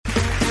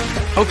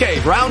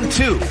Okay, round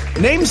two.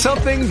 Name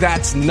something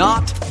that's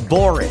not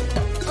boring.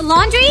 A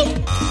laundry?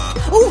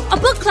 Ooh, a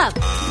book club.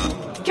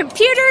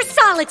 Computer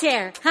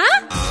solitaire,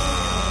 huh?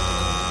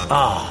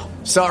 Ah,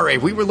 sorry,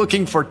 we were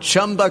looking for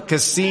Chumba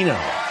Casino.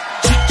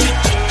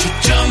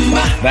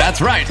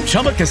 That's right,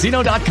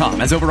 ChumbaCasino.com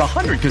has over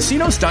 100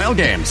 casino-style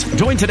games.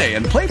 Join today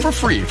and play for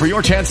free for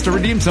your chance to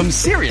redeem some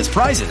serious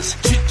prizes.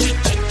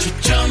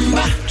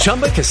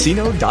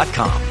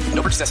 ChumbaCasino.com.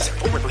 No purchase necessary.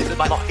 Void where prohibited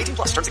by law. 18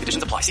 plus terms and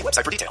conditions apply. See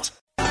website for details.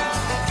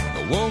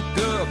 I woke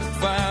up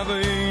at 5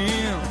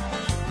 a.m.,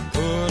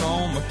 put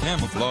on my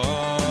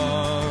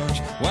camouflage,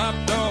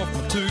 wiped off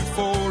my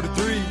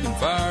 243 and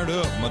fired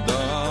up my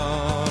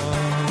Dodge.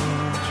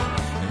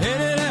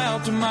 Headed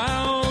out to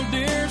my old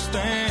deer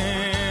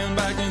stand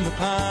back in the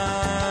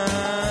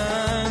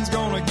pines.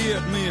 Gonna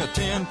get me a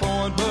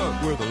 10-point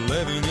buck with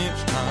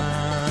 11-inch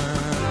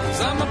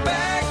tines. I'm a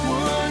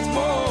backwoods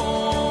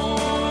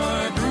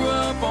boy, grew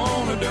up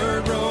on a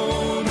dirt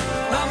road.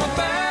 I'm a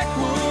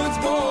backwoods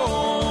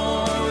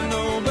boy with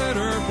no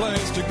better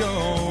place to go.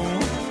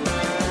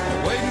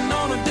 Waiting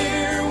on a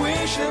deer,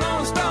 wishing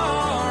on a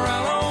star.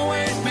 I'll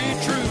always be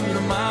true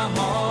to my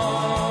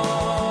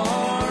heart,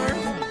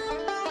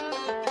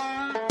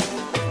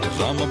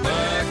 'cause I'm a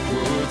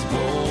backwoods boy.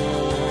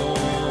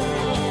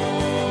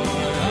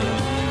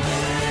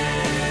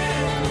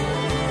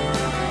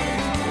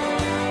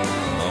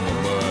 I'm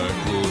a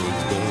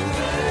backwoods boy.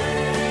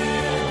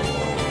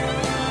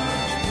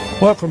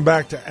 Welcome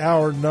back to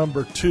hour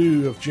number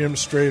 2 of Jim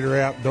Strader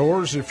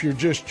Outdoors. If you're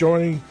just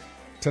joining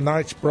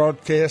tonight's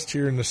broadcast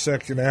here in the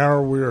second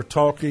hour, we are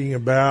talking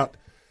about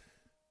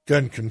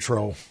gun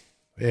control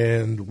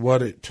and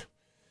what it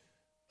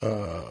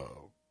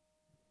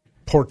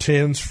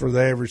portends for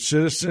the average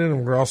citizen.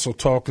 And we're also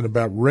talking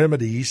about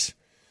remedies,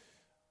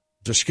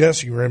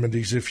 discussing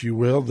remedies, if you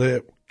will,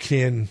 that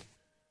can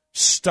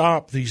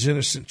stop these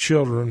innocent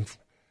children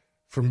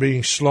from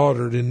being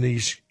slaughtered in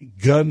these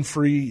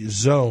gun-free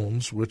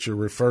zones, which are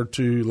referred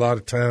to a lot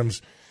of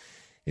times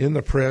in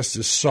the press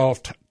as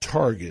soft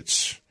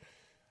targets.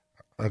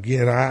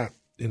 Again,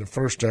 in the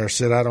first hour,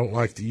 said I don't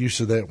like the use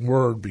of that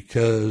word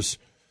because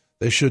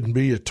they shouldn't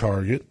be a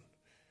target.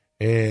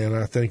 And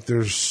I think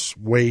there's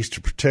ways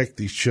to protect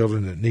these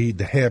children that need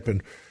to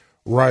happen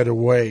right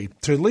away.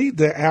 To lead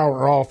the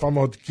hour off, I'm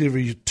going to give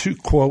you 2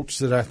 quotes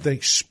that I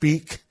think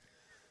speak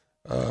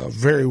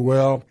very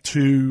well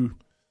to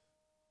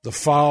the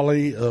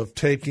folly of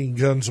taking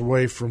guns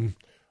away from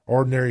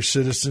ordinary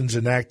citizens,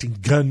 enacting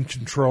gun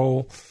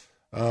control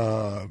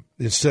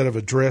instead of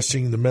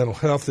addressing the mental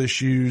health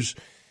issues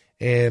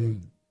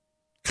and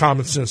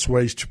common sense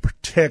ways to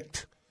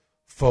protect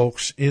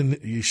folks in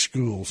these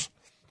schools.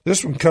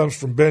 This one comes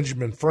from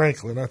Benjamin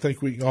Franklin. I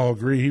think we can all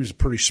agree he was a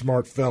pretty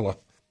smart fella.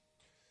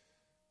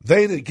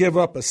 They that give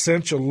up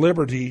essential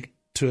liberty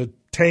to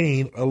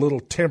obtain a little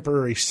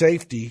temporary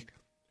safety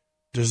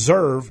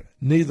deserve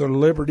neither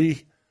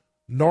liberty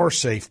nor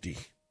safety.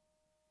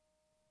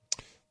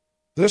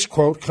 This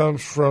quote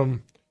comes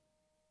from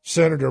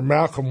Senator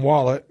Malcolm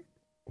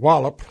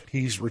Wallop.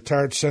 He's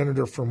retired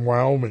senator from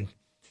Wyoming.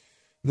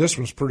 This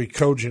one's pretty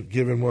cogent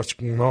given what's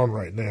going on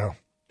right now.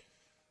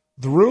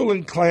 The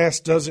ruling class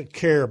doesn't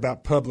care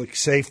about public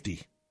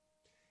safety,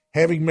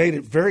 having made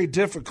it very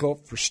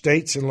difficult for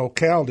states and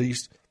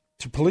localities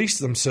to police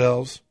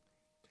themselves,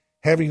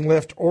 having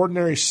left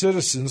ordinary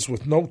citizens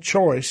with no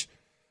choice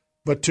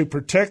but to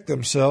protect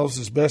themselves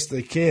as best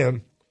they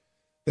can.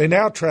 They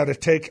now try to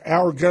take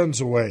our guns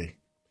away.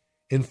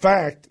 In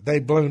fact, they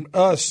blame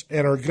us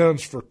and our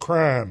guns for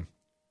crime.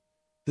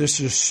 This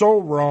is so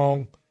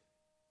wrong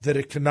that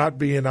it cannot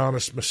be an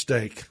honest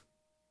mistake.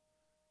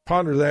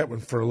 Ponder that one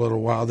for a little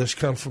while. This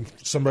comes from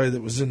somebody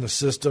that was in the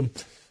system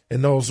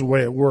and knows the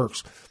way it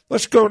works.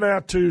 Let's go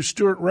now to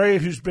Stuart Ray,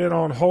 who's been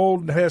on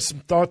hold and has some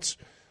thoughts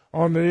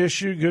on the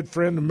issue. Good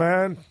friend of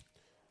mine.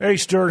 Hey,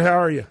 Stuart, how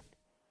are you?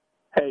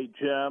 Hey,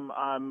 Jim.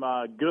 I'm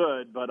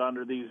good, but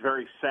under these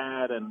very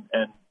sad and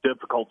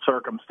difficult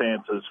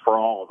circumstances for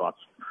all of us.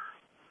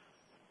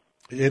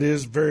 It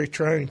is very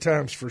trying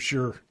times for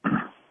sure.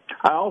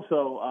 I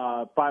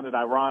also find it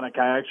ironic.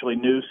 I actually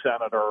knew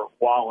Senator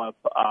Wallop.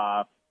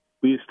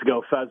 We used to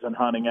go pheasant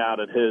hunting out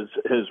at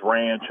his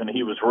ranch, and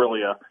he was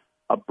really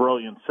a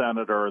brilliant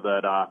senator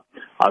that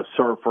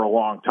served for a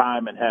long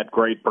time and had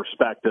great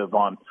perspective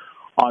on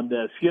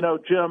this. You know,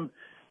 Jim,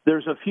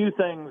 there's a few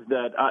things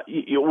that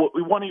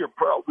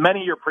many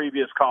of your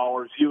previous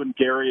callers, you and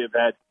Gary, have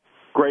had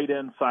great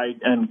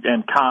insight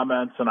and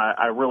comments, and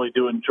I really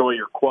do enjoy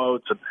your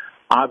quotes. And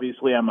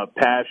obviously, I'm a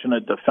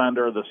passionate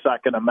defender of the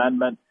Second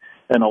Amendment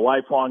and a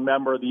lifelong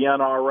member of the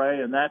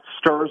NRA, and that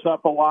stirs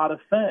up a lot of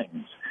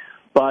things.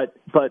 But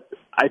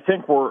I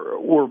think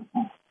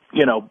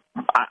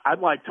I'd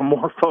like to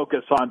more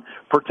focus on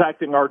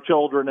protecting our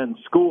children in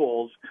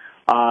schools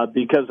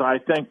because I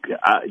think,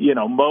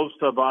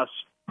 most of us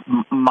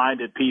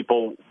minded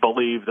people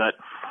believe that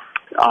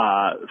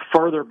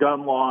further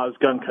gun laws,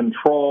 gun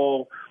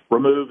control,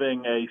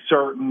 removing a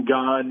certain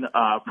gun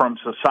from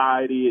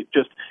society,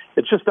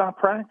 it's just not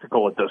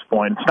practical at this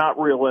point. It's not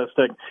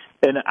realistic.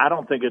 and I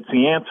don't think it's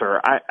the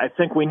answer. I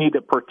think we need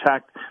to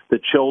protect the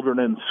children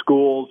in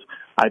schools.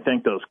 I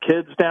think those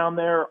kids down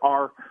there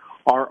are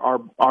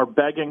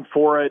begging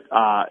for it,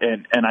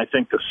 and I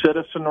think the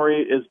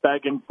citizenry is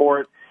begging for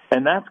it,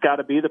 and that's got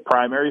to be the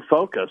primary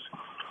focus.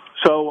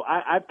 So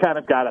I've kind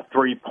of got a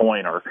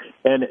three-pointer,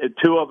 and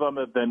two of them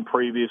have been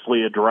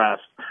previously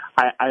addressed.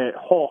 I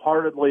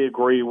wholeheartedly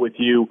agree with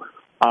you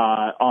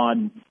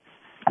on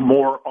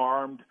more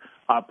armed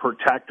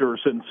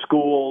protectors in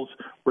schools,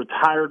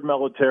 retired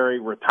military,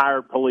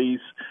 retired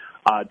police,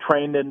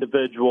 trained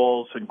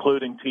individuals,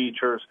 including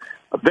teachers,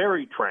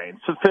 very trained,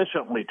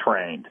 sufficiently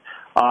trained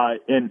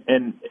in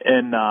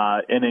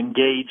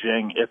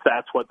engaging if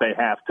that's what they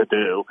have to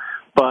do.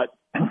 But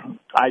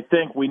I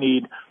think we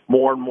need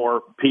more and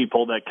more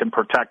people that can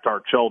protect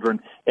our children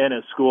in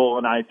a school,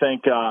 and I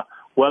think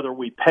whether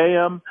we pay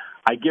them,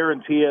 I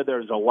guarantee you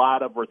there's a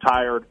lot of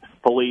retired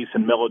police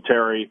and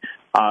military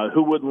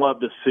who would love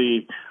to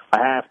see a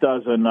half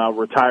dozen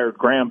retired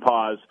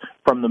grandpas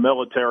from the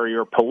military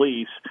or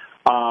police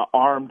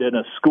armed in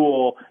a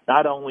school,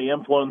 not only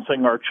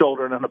influencing our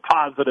children in a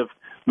positive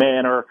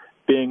manner,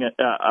 being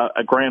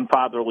a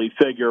grandfatherly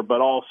figure,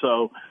 but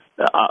also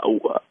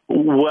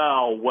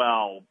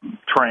well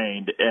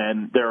trained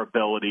in their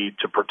ability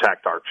to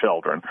protect our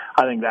children.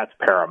 I think that's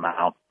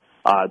paramount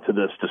to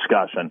this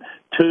discussion.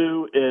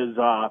 Two is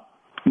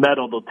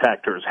metal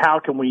detectors. How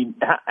can we,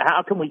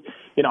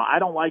 I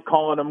don't like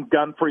calling them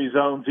gun-free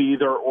zones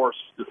either or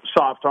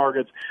soft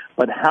targets,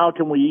 but how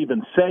can we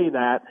even say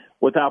that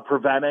without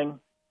preventing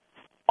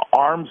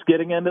arms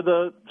getting into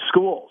the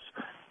schools?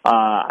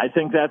 I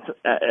think that's,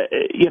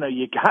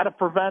 you got to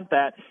prevent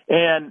that.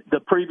 And the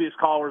previous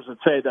callers that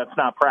say that's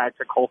not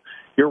practical,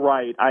 you're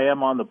right. I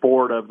am on the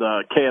board of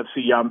the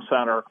KFC Yum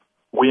Center.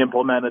 We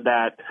implemented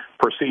that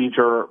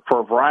procedure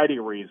for a variety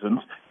of reasons.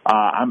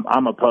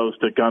 I'm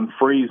opposed to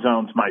gun-free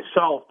zones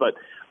myself, but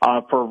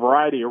for a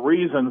variety of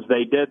reasons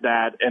they did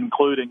that,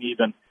 including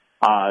even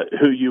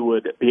who you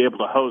would be able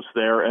to host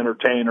there,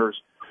 entertainers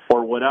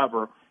or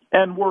whatever.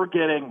 And we're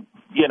getting,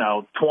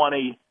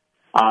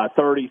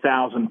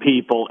 30,000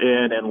 people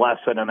in less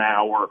than an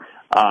hour,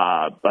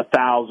 a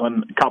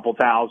couple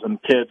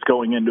thousand kids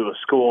going into a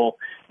school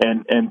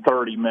in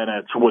 30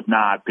 minutes would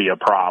not be a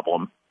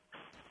problem.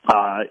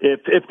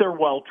 If they're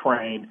well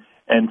trained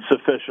and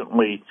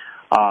sufficiently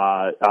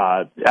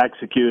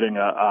executing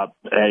a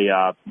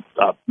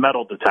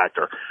metal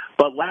detector.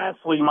 But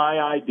lastly, my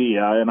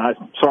idea, and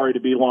I'm sorry to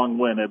be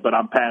long-winded, but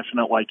I'm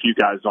passionate like you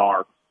guys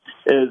are,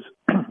 is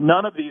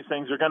none of these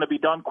things are going to be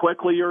done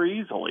quickly or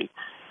easily.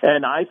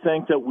 And I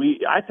think that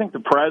the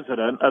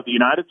president of the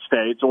United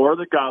States or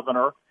the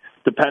governor,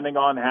 depending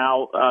on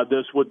how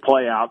this would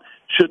play out,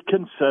 should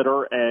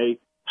consider a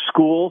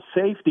school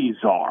safety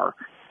czar.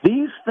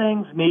 These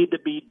things need to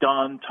be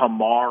done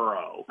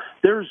tomorrow.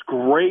 There's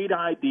great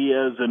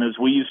ideas, and as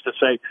we used to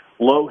say,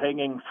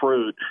 low-hanging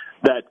fruit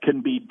that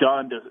can be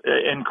done to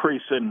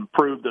increase and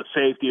improve the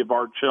safety of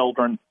our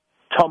children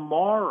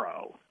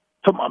tomorrow.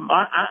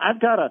 I've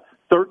got a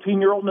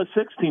 13-year-old and a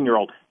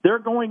 16-year-old. They're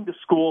going to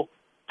school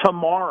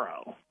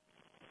tomorrow.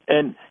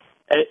 And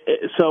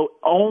so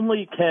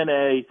only can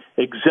a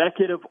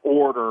executive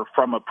order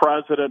from a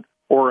president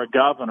or a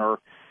governor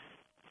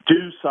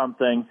do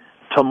something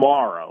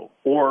tomorrow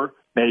or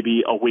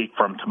maybe a week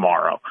from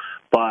tomorrow.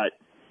 But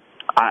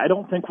I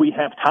don't think we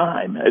have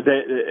time.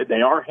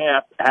 They are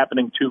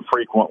happening too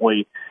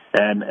frequently,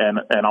 and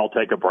I'll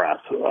take a breath.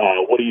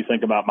 What do you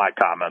think about my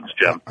comments,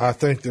 Jim? I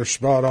think they're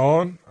spot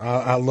on.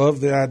 I love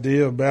the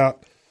idea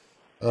about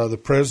the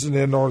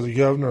president or the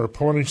governor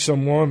appointing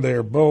someone. They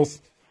are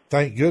both,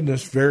 thank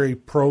goodness, very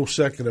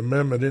pro-Second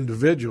Amendment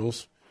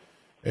individuals.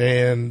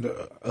 And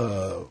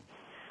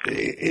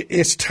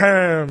it's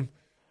time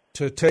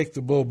to take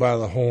the bull by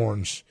the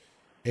horns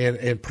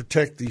and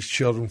protect these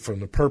children from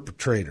the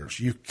perpetrators.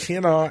 You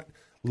cannot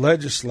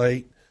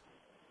legislate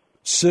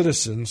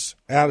citizens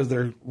out of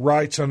their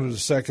rights under the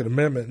Second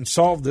Amendment and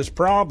solve this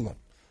problem.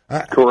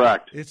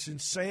 Correct. It's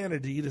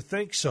insanity to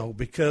think so,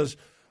 because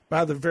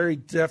by the very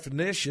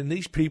definition,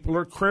 these people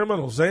are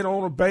criminals. They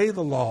don't obey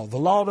the law. The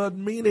law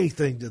doesn't mean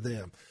anything to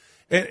them.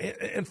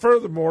 And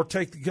furthermore,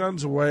 take the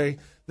guns away,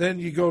 then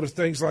you go to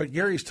things like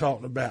Gary's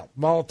talking about,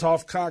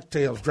 Molotov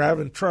cocktails,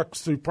 driving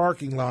trucks through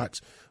parking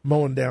lots,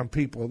 mowing down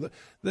people.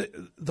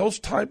 Those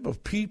type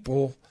of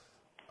people,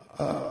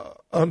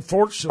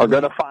 unfortunately,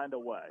 are going to find a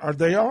way.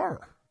 They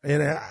are.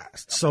 And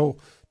so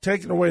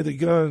taking away the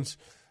guns,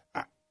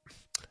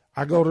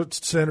 I go to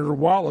Senator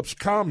Wallop's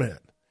comment.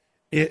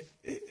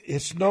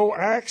 It's no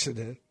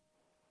accident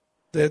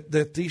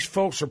that these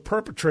folks are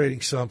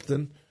perpetrating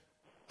something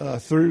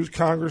through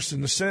Congress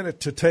and the Senate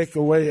to take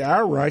away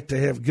our right to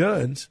have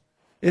guns.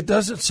 It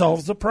doesn't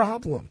solve the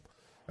problem.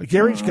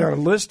 Gary's got a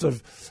list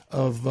of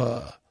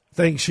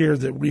things here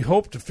that we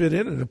hope to fit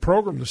in the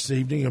program this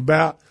evening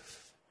about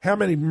how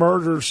many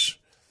murders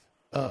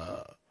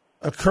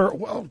occur.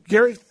 Well,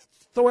 Gary,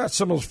 throw out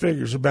some of those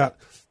figures about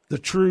the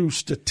true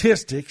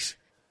statistics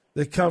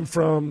that come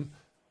from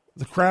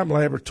the crime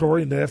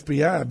laboratory and the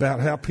FBI about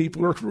how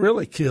people are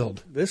really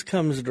killed. This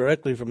comes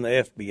directly from the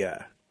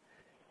FBI.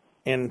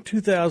 In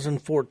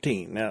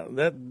 2014, now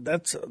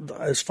that's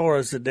as far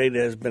as the data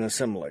has been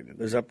assimilated,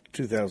 is up to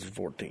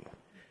 2014.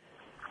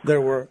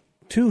 There were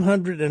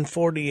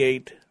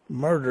 248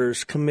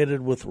 murders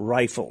committed with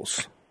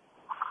rifles.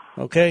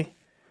 Okay?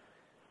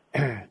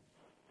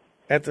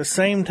 At the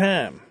same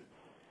time,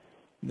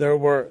 there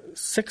were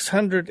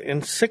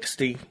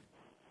 660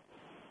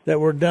 that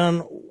were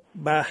done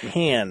by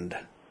hand,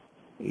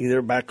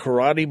 either by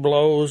karate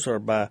blows or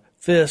by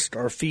fist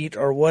or feet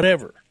or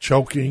whatever.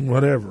 Choking,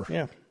 whatever.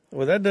 Yeah.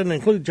 Well, that doesn't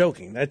include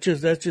choking. That's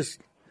just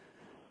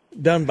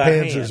done by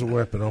hand. Hands as a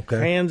weapon, okay.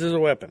 Hands as a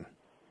weapon.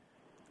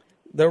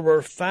 There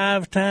were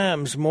 5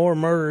 times more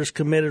murders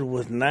committed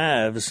with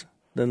knives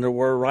than there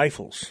were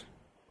rifles.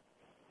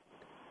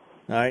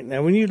 All right.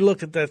 Now, when you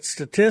look at that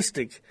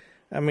statistic,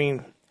 I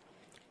mean,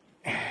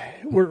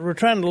 we're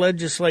trying to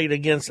legislate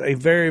against a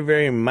very,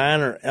 very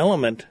minor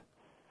element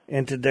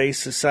in today's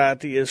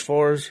society as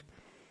far as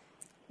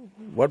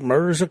what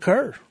murders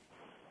occur.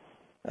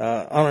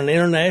 On an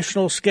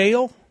international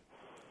scale,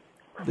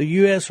 the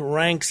U.S.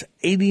 ranks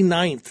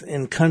 89th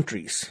in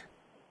countries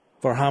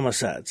for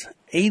homicides.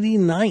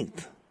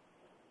 89th.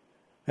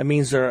 That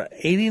means there are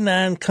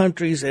 89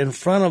 countries in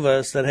front of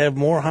us that have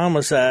more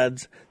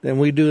homicides than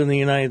we do in the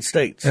United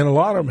States. And a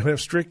lot of them have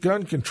strict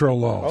gun control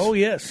laws. Oh,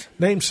 yes.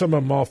 Name some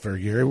of them off there,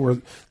 Gary, where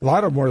a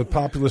lot of them where the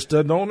populace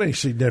doesn't own any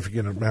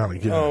significant amount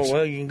of guns. Oh,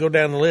 well, you can go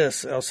down the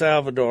list. El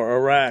Salvador,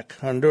 Iraq,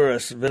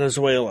 Honduras,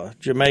 Venezuela,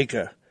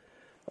 Jamaica,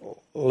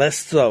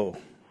 Lesotho,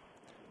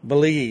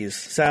 Belize,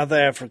 South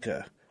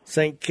Africa,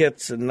 St.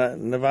 Kitts and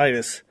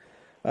Nevis,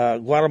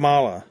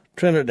 Guatemala,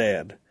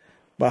 Trinidad,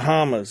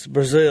 Bahamas,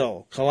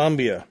 Brazil,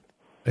 Colombia.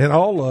 And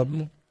all of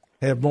them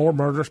have more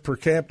murders per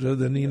capita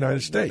than the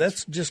United States.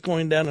 That's just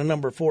going down to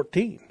number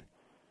 14.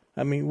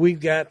 I mean,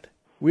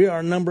 we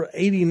are number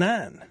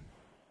 89.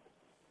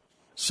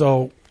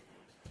 So,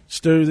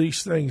 Stu,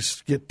 these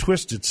things get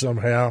twisted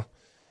somehow.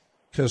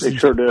 They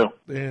sure do.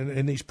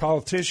 And these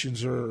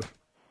politicians are,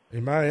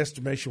 in my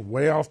estimation,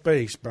 way off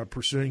base by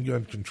pursuing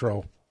gun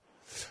control.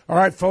 All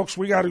right, folks,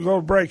 we got to go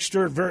to break.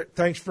 Stuart,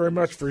 thanks very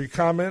much for your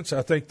comments.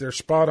 I think they're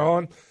spot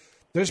on.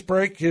 This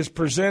break is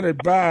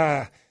presented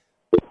by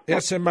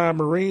SMI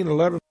Marine,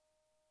 11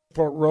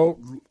 Port Road.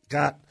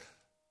 Got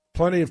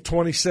plenty of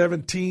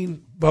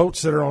 2017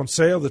 boats that are on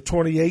sale. The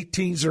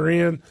 2018s are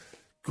in.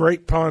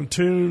 Great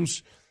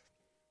pontoons,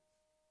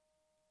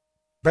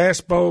 bass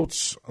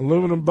boats,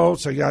 aluminum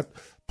boats. They got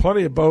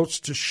plenty of boats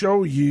to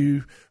show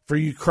you for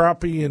you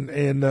crappie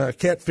and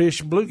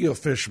catfish and bluegill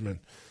fishermen.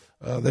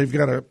 They've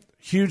got a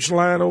huge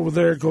line over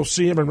there. Go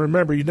see them. And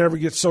remember, you never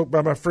get soaked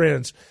by my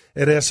friends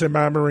at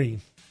SMI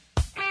Marine.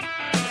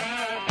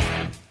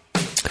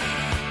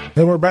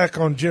 And we're back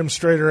on Jim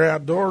Strader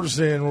Outdoors,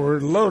 and we're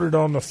loaded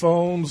on the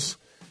phones.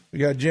 We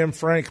got Jim,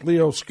 Frank,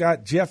 Leo,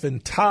 Scott, Jeff,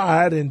 and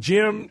Todd. And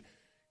Jim,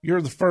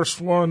 you're the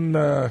first one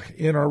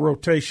in our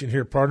rotation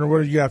here, partner.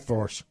 What do you got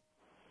for us?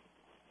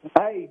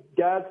 Hey,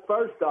 guys,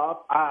 first off,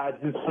 I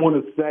just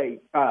want to say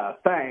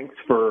thanks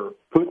for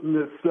putting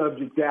this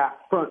subject out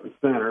front and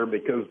center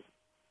because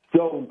it's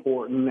so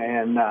important.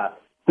 And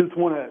just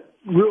want to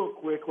real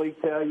quickly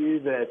tell you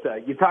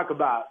that you talk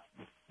about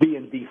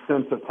being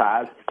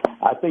desensitized.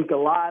 I think a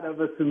lot of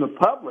us in the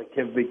public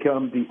have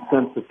become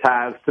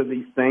desensitized to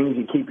these things.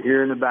 You keep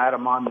hearing about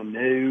them on the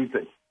news,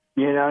 and,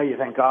 you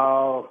think,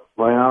 oh,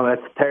 well,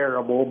 that's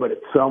terrible, but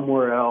it's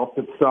somewhere else,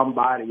 it's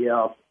somebody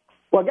else.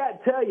 Well, I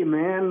got to tell you,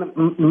 man,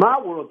 my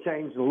world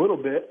changed a little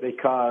bit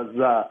because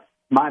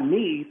my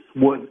niece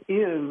was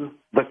in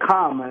the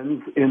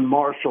Commons in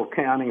Marshall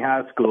County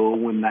High School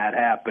when that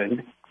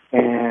happened,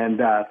 and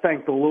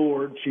thank the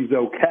Lord she's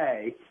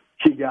okay.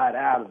 She got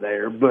out of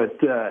there, but,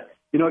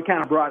 it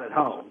kind of brought it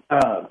home.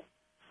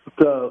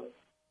 So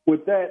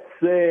with that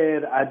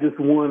said, I just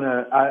want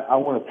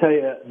to tell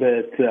you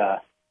that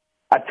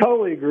I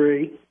totally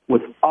agree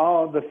with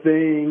all the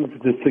things,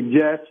 the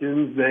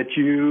suggestions that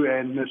you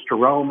and Mr.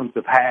 Romans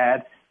have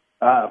had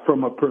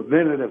from a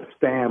preventative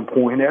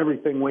standpoint,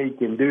 everything we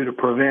can do to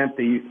prevent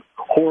these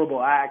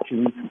horrible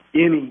actions,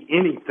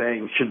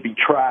 anything should be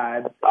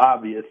tried,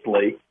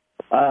 obviously.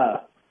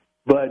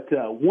 But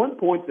one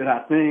point that I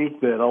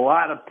think that a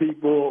lot of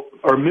people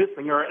are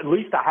missing, or at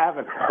least I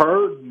haven't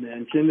heard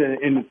mentioned,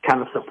 and it's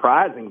kind of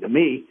surprising to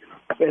me,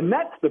 and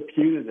that's the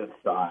punitive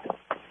side.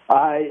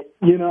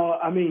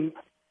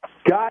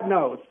 God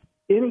knows,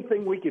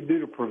 anything we could do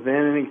to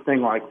prevent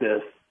anything like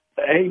this,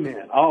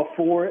 amen, all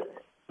for it.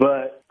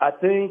 But I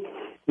think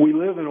we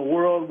live in a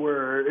world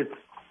where it's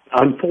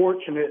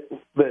unfortunate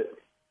that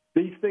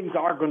these things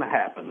are going to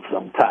happen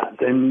sometimes.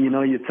 And,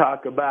 you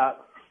talk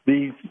about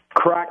these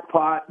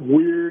crackpot,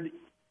 weird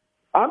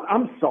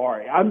I'm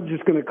sorry. I'm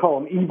just going to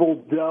call them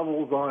evil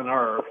devils on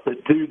earth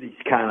that do these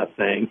kind of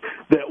things,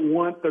 that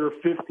want their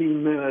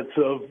 15 minutes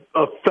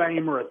of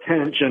fame or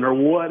attention or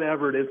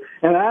whatever it is.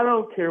 And I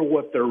don't care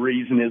what their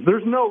reason is.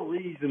 There's no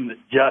reason that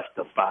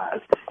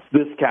justifies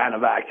this kind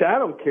of action. I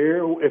don't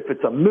care if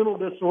it's a mental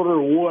disorder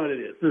or what it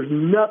is. There's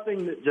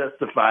nothing that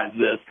justifies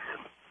this.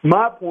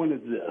 My point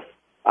is this.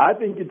 I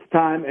think it's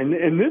time, and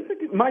this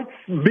might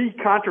be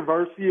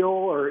controversial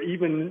or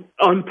even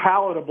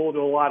unpalatable to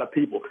a lot of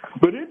people,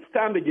 but it's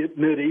time to get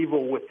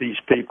medieval with these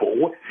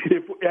people.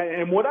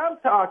 And what I'm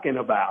talking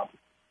about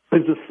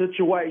is a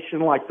situation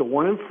like the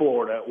one in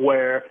Florida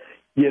where,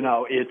 you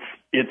know,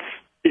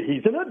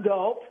 he's an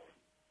adult.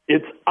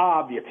 It's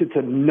obvious. It's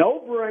a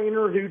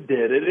no-brainer who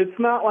did it. It's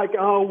not like,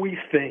 oh, we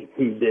think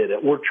he did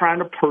it. We're trying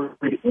to prove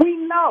it. We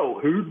know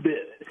who did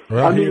it.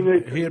 Well, I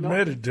mean, he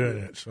admitted doing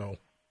it, so.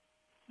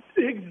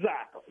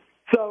 Exactly.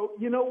 So,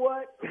 you know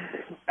what?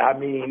 I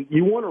mean,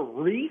 you want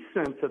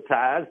to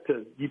resensitize,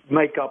 to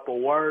make up a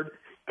word,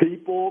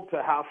 people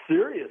to how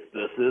serious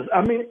this is.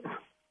 I mean,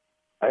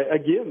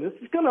 again, this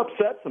is going to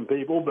upset some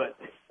people, but,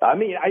 I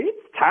mean,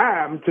 it's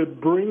time to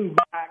bring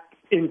back,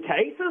 in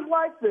cases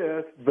like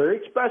this, very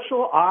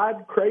special,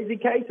 odd, crazy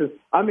cases,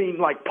 I mean,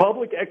 like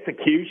public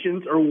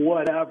executions or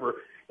whatever.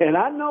 And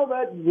I know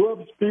that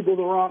rubs people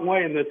the wrong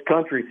way in this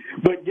country,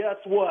 but guess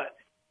what?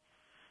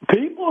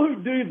 People who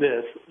do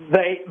this,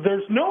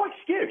 there's no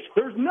excuse.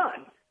 There's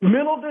none.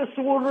 Mental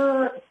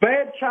disorder,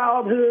 bad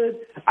childhood,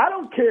 I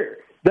don't care.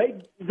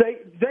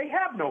 They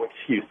have no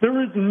excuse.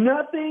 There is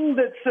nothing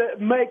that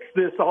makes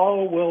this,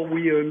 oh, well,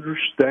 we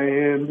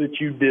understand that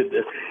you did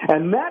this.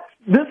 And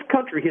this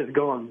country has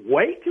gone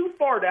way too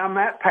far down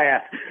that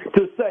path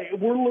to say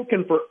we're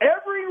looking for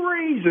every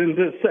reason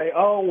to say,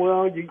 oh,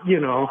 well, you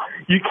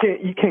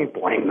can't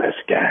blame this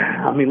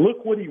guy. I mean,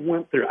 look what he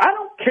went through. I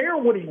don't care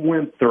what he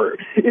went through.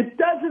 It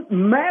doesn't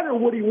matter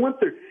what he went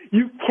through.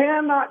 You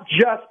cannot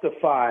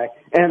justify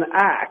an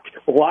act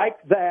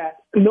like that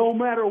no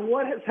matter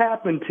what has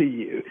happened to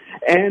you.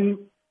 And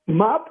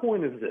my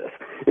point is this.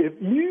 If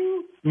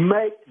you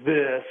make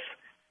this,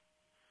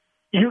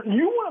 you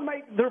want to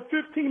make their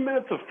 15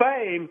 minutes of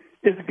fame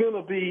is going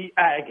to be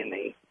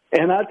agony.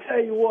 And I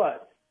tell you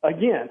what,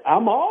 again,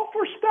 I'm all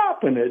for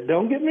stopping it.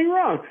 Don't get me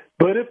wrong.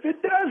 But if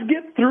it does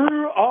get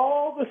through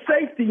all the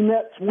safety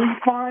nets we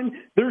find,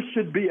 there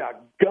should be a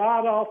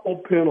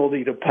god-awful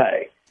penalty to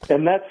pay.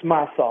 And that's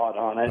my thought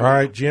on it. All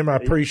right, Jim, I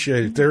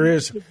appreciate it. There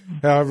is,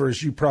 however,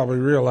 as you probably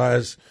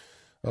realize,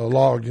 a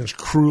law against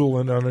cruel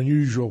and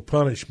unusual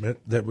punishment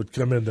that would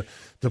come into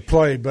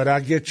play. But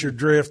I get your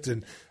drift,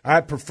 and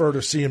I'd prefer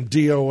to see him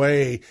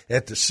DOA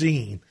at the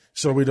scene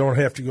so we don't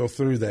have to go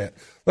through that.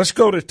 Let's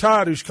go to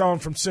Todd, who's calling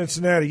from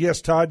Cincinnati.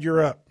 Yes, Todd,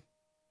 you're up.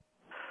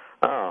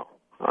 Oh,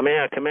 I mean,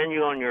 I commend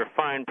you on your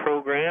fine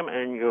program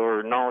and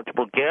your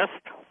knowledgeable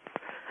guest.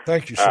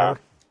 Thank you, sir.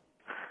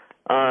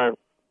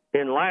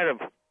 In light of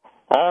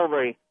all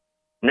the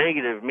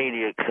negative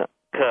media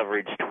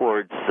coverage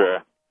towards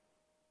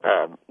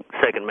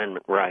Second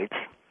Amendment rights,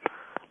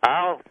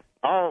 I'll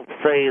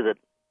say that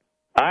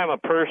I'm a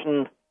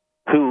person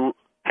who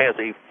has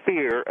a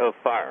fear of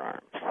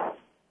firearms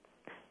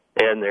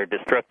and their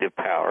destructive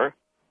power,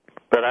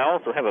 but I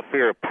also have a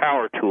fear of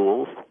power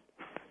tools,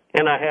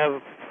 and I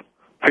have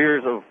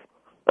fears of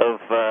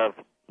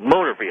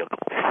motor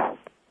vehicles.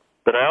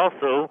 But I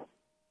also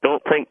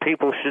don't think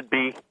people should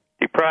be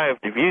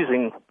deprived of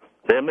using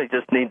them. They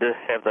just need to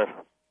have the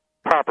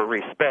proper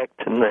respect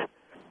and the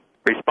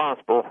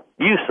responsible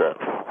use of.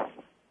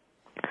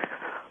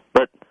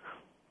 But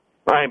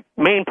my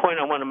main point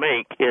I want to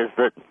make is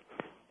that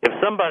if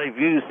somebody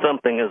views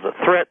something as a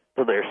threat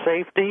to their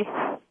safety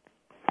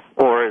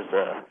or as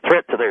a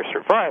threat to their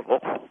survival,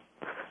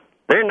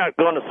 they're not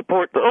going to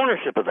support the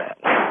ownership of that.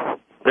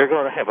 They're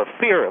going to have a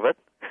fear of it,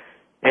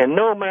 and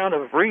no amount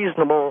of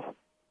reasonable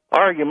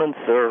arguments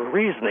or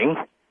reasoning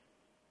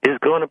is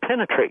going to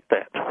penetrate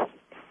that.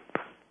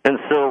 And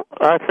so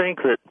I think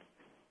that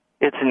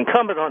it's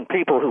incumbent on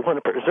people who want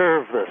to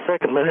preserve the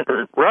Second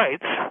Amendment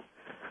rights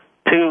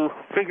to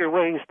figure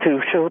ways to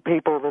show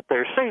people that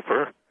they're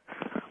safer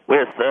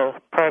with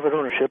private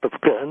ownership of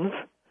guns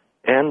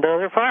and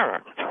their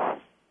firearms.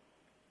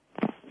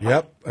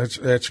 Yep,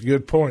 that's a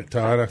good point,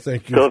 Todd. I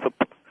think so.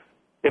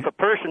 If a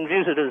person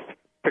views it as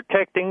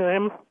protecting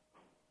them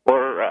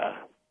or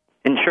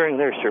ensuring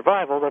their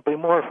survival, they'll be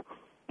more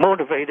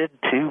motivated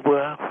to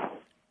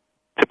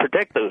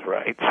protect those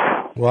rights.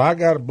 Well, I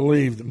got to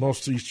believe that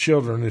most of these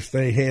children, if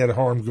they had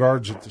armed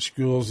guards at the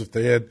schools, if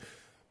they had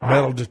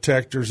metal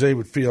detectors, they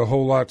would feel a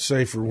whole lot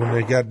safer when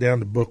they got down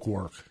to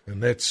bookwork.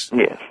 And that's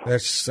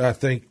I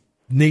think,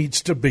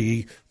 needs to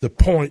be the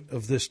point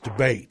of this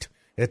debate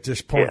at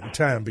this point in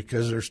time,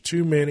 because there's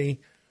too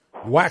many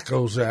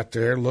wackos out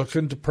there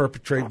looking to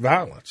perpetrate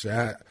violence.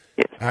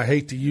 I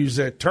hate to use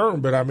that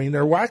term, but I mean,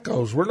 they're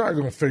wackos. We're not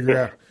going to figure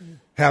out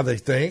how they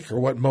think or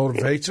what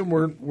motivates them.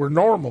 We're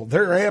normal.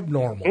 They're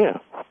abnormal. Yeah.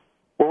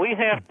 Well, we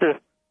have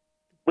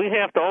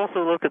to also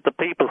look at the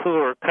people who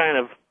are kind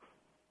of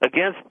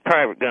against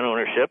private gun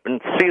ownership and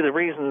see the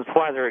reasons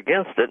why they're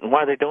against it and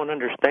why they don't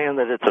understand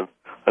that it's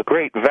a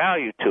great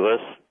value to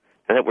us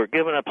and that we're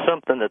giving up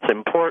something that's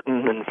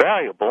important and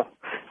valuable.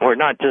 And we're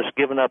not just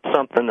giving up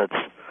something that's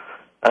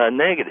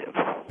negative.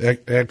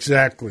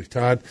 Exactly,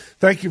 Todd.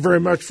 Thank you very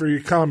much for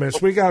your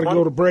comments. We got to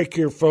go to break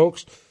here,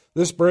 folks.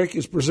 This break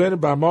is presented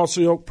by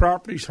Mossy Oak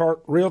Properties,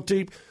 Hart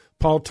Realty.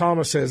 Paul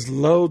Thomas has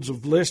loads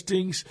of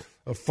listings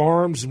of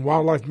farms and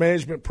wildlife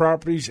management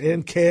properties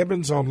and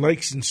cabins on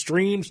lakes and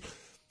streams.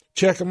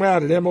 Check them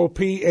out at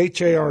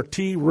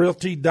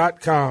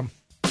mophartrealty.com.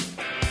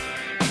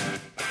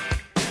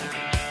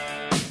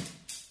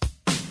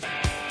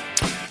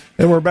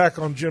 And we're back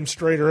on Jim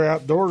Strader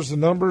Outdoors. The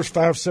numbers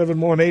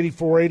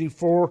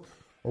 571-8484 or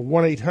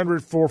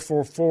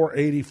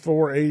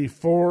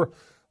 1-800-444-8484.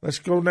 Let's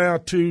go now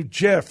to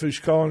Jeff, who's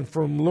calling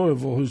from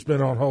Louisville, who's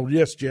been on hold.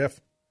 Yes, Jeff.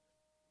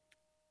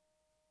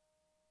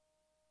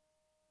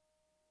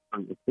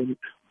 Jim,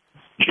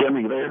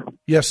 you there?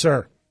 Yes,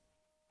 sir.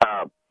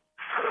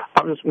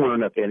 I'm just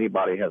wondering if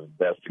anybody has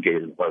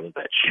investigated whether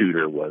that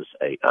shooter was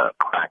a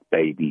crack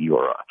baby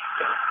or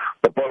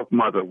the birth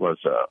mother was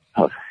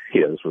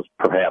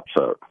perhaps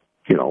a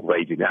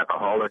raging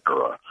alcoholic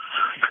or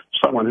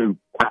someone who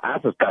I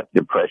just got the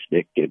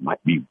impression it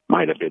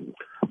might have been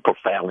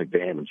profoundly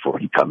damaged before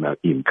he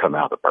even come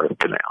out of the birth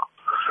canal.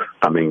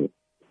 I mean,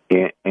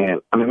 there's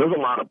a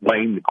lot of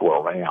blame to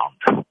go around.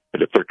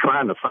 But if they're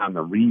trying to find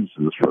the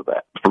reasons for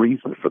this,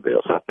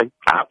 I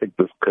think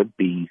this could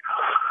be,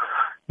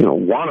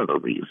 one of the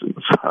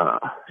reasons. And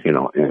I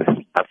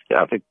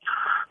think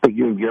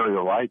you and Gary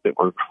are right that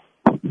our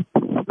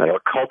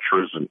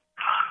culture isn't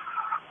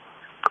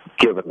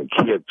giving the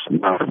kids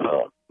enough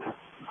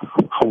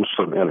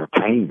wholesome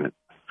entertainment.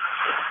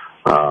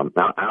 I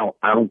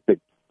don't think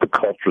the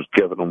culture's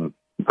giving them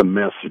the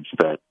message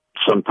that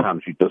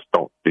sometimes you just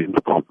don't do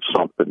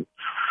something.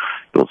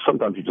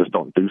 Sometimes you just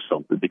don't do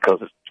something because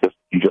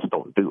you just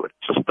don't do it.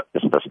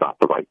 It's just not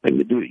the right thing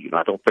to do.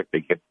 I don't think they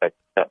get that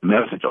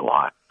message a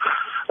lot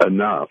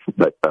enough.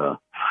 But I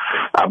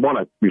want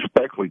to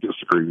respectfully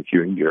disagree with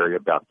you and Gary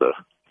about the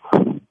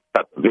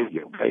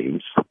video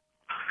games,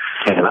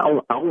 and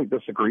I only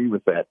disagree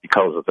with that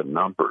because of the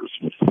numbers.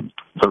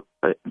 So,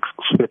 for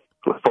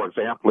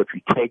example, if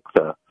you take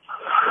the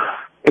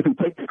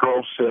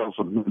gross sales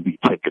of movie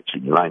tickets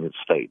in the United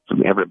States,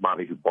 and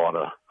everybody who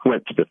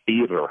went to the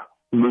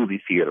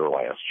movie theater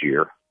last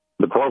year,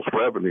 the gross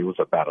revenue was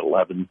about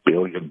 $11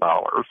 billion.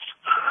 But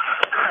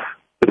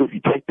if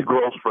you take the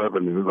gross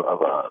revenue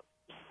of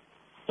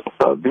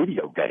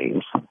video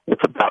games,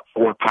 it's about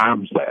 4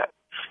 times that.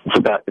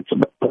 It's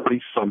about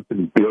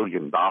 $40-something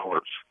billion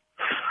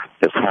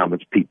is how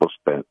much people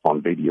spent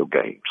on video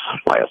games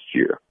last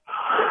year.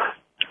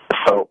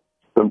 So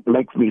it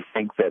makes me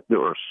think that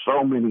there are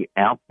so many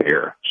out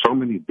there, so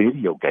many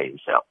video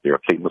games out there,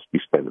 they must be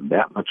spending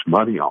that much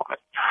money on it.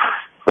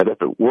 But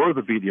if it were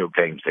the video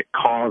games that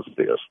caused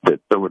this,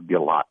 that there would be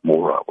a lot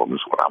more of them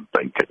is what I'm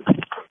thinking.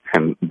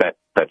 And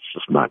that's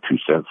just my 2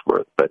 cents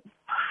worth. But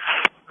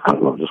I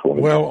don't know,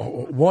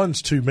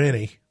 one's too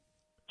many.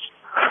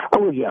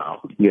 Oh, yeah.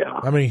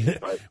 I mean,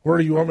 where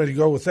do you want me to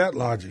go with that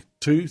logic?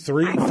 2,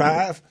 3,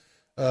 5?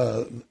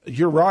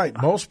 You're right.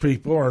 Most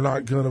people are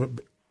not going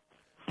to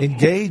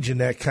engage in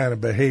that kind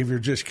of behavior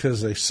just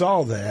because they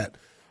saw that.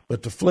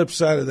 But the flip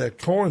side of that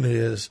coin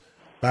is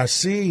by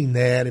seeing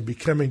that and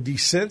becoming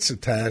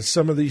desensitized,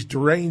 some of these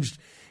deranged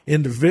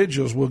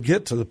individuals will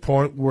get to the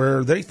point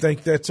where they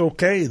think that's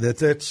okay,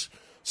 that's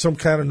some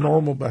kind of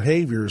normal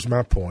behavior is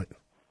my point.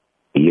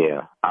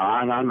 Yeah,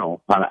 I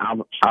know.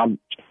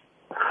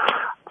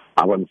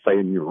 I wasn't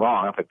saying you're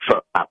wrong.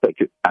 I think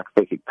it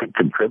could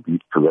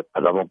contribute to it,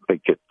 but I don't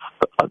think it's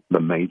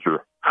the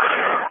major.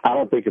 I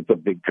don't think it's a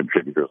big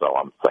contributor. Is all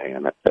I'm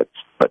saying.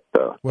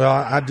 Well,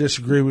 I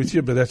disagree with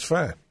you, but that's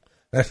fine.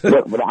 but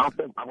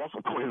I'm also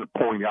going to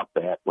point out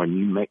that when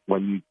you make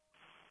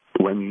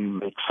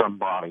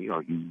somebody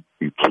or you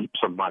keep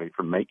somebody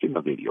from making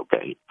a video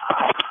game,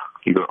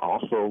 you're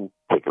also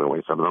taking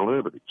away some of their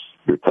liberties.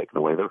 You're taking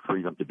away their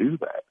freedom to do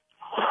that.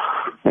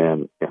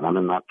 And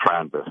I'm not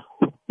trying to.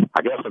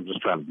 I guess I'm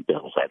just trying to be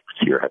devil's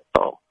advocate here. That's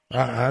all.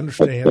 I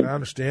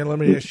understand. Let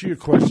me ask you a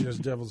question as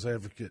devil's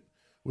advocate.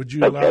 Would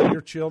you allow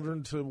your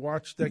children to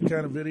watch that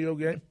kind of video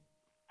game?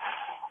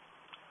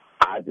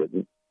 I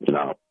didn't.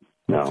 No.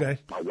 Okay.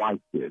 My wife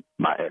did.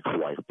 My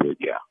ex-wife did,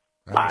 yeah.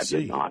 I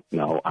did not.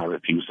 No, I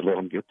refused to let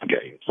them get the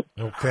games.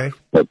 Okay.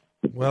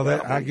 Well,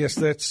 I guess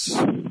that's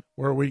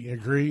where we can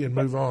agree and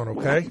move on,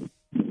 okay?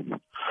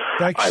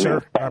 Thank you,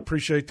 sir. I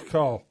appreciate the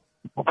call.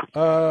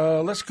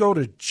 Let's go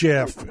to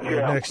Jeff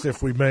next,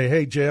 if we may.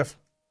 Hey, Jeff.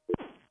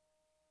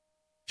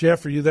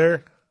 Jeff, are you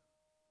there?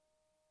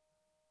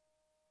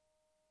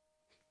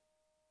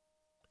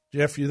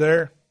 Jeff, you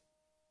there?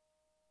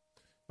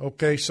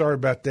 Okay, sorry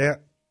about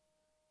that.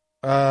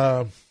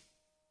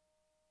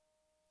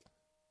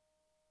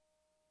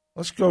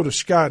 Let's go to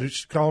Scott,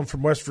 who's calling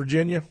from West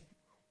Virginia.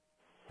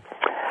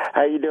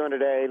 How you doing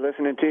today?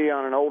 Listening to you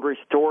on an old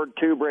restored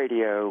tube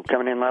radio,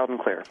 coming in loud and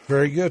clear.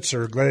 Very good,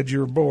 sir. Glad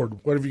you're aboard.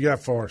 What have you got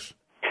for us?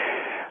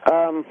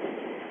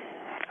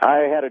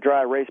 I had a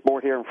dry erase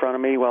board here in front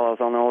of me while I was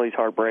on all these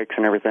hard breaks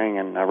and everything,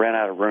 and I ran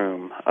out of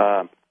room.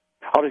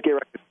 I'll just get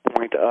right to the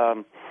point.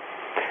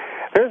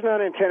 There's an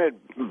unintended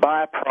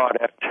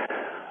byproduct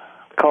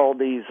called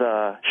these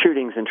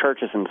shootings in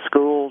churches and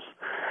schools,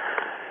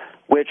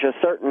 which a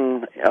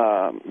certain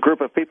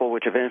group of people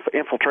which have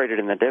infiltrated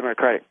in the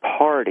Democratic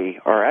Party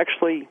are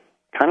actually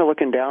kind of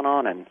looking down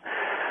on, and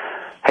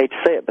hate to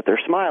say it, but they're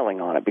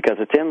smiling on it because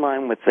it's in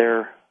line with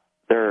their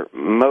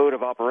mode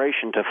of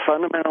operation to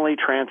fundamentally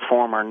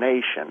transform our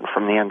nation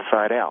from the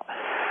inside out.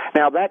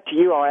 Now, back to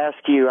you, I'll ask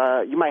you,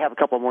 you might have a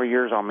couple more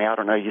years on me, I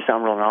don't know, you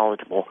sound real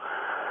knowledgeable.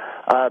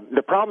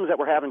 The problems that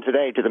we're having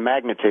today to the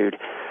magnitude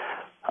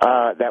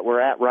that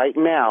we're at right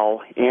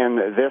now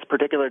in this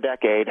particular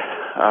decade,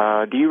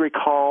 do you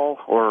recall,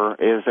 or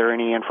is there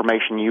any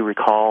information you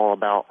recall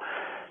about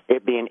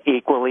it being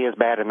equally as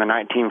bad in the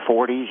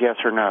 1940s, yes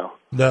or no?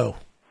 No.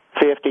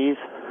 50s?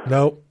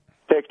 Nope.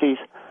 60s?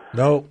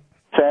 Nope.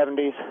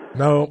 70s?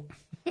 Nope.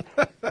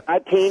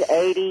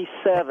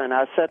 1987,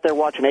 I sat there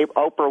watching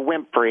Oprah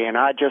Winfrey, and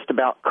I just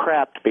about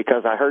crapped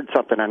because I heard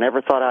something I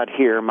never thought I'd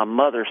hear. My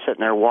mother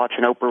sitting there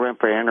watching Oprah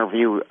Winfrey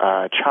interview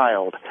a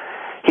child.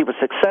 He was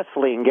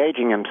successfully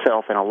engaging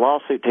himself in a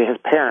lawsuit to his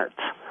parents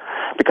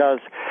because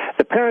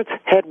the parents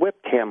had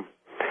whipped him.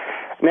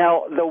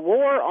 Now, the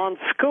war on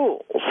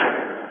schools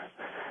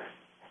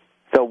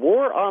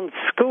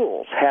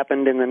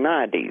happened in the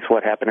 90s.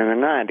 What happened in the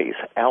 90s?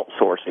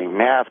 Outsourcing,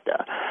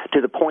 NAFTA,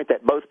 to the point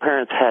that both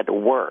parents had to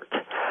work,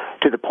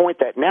 to the point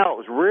that now it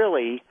was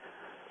really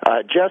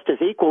just as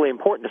equally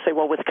important to say,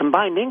 well, with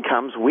combined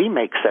incomes, we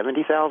make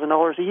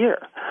 $70,000 a year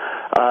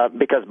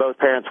because both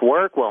parents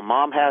work. Well,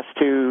 mom has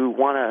to,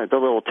 the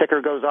little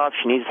ticker goes off.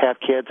 She needs to have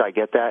kids. I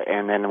get that.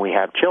 And then we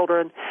have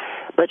children.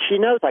 But she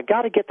knows I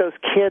got to get those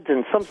kids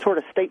in some sort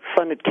of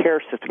state-funded care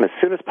system as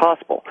soon as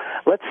possible.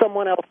 Let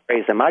someone else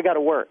raise them. I got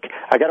to work.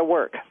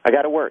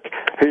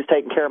 Who's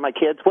taking care of my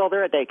kids? Well,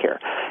 they're at daycare.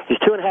 He's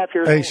 2.5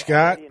 years old.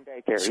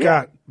 Hey,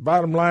 Scott,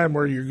 bottom line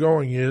where you're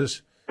going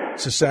is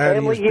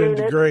society has been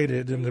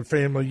degraded and the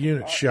family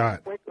unit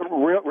shot.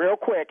 Real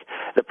quick,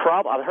 the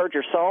problem, I've heard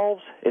your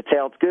solves. It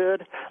sounds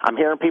good. I'm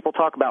hearing people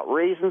talk about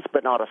reasons,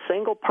 but not a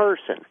single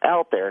person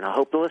out there, and I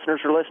hope the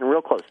listeners are listening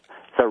real close.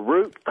 The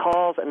root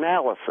cause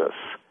analysis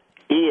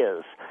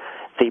is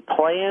the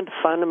planned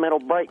fundamental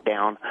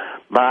breakdown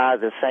by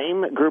the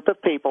same group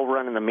of people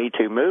running the Me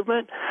Too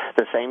movement,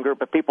 the same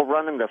group of people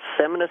running the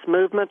feminist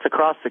movements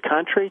across the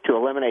country to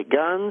eliminate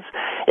guns.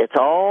 It's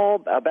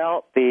all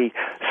about the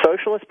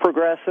socialist,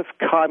 progressive,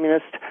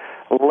 communist,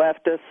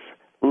 leftist,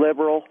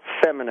 liberal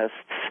feminists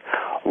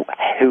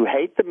who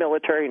hate the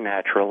military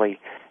naturally.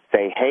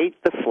 They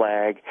hate the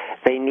flag.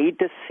 They need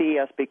to see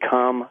us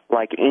become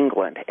like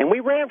England. And we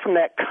ran from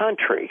that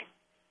country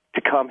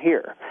to come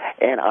here.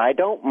 And I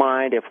don't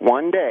mind if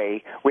one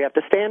day we have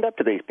to stand up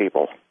to these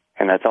people.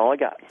 And that's all I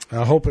got.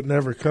 I hope it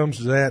never comes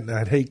to that, and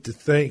I'd hate to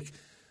think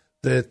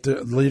that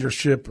the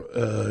leadership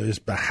is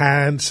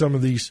behind some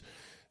of these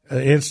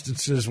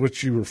instances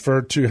which you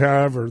referred to.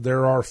 However,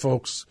 there are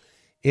folks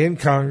in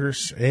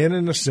Congress and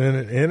in the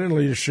Senate and in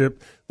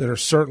leadership that are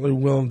certainly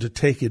willing to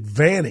take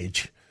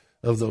advantage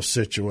of those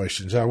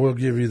situations. I will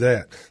give you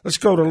that. Let's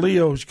go to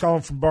Leo, who's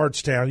calling from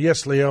Bardstown.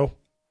 Yes, Leo.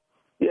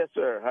 Yes,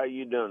 sir. How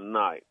you doing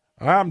tonight?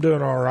 I'm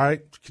doing all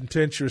right.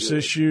 Contentious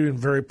issue and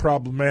very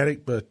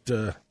problematic, but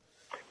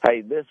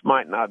hey, this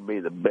might not be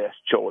the best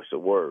choice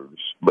of words,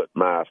 but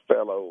my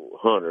fellow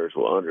hunters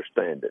will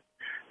understand it.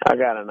 I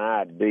got an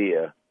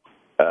idea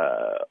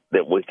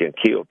that we can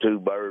kill two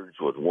birds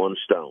with one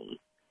stone.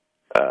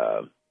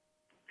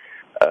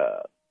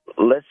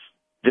 Let's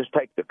just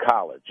take the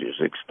colleges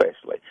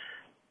especially.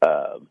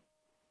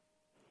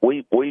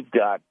 We've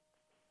got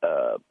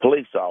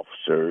police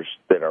officers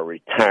that are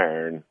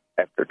retiring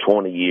after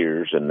 20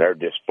 years, and they're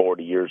just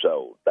 40 years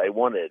old. They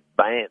want to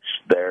advance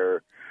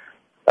their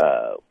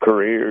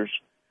careers.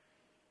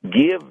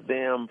 Give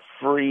them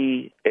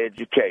free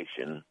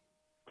education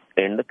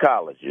in the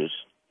colleges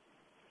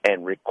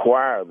and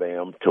require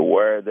them to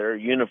wear their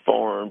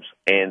uniforms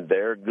and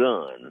their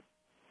gun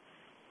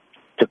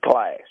to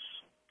class.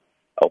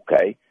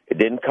 Okay, it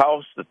didn't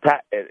cost it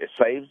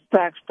saves the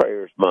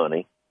taxpayers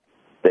money.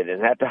 They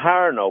didn't have to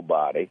hire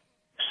nobody.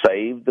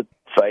 Save the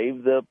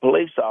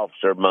police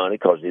officer money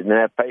because he didn't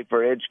have to pay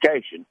for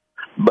education.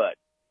 But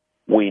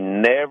we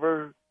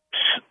never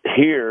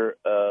hear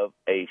of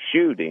a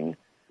shooting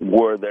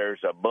where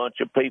there's a bunch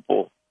of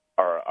people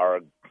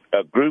or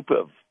a group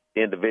of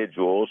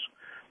individuals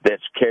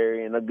that's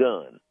carrying a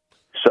gun.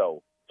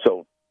 So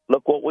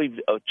look what we've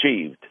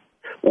achieved.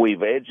 We've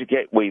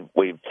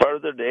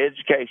furthered the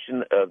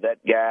education of that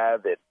guy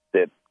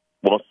that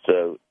wants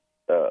to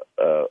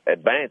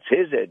advance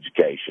his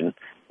education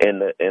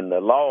in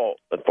the law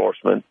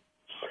enforcement.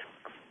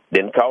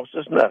 Didn't cost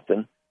us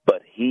nothing,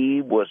 but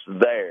he was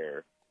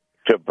there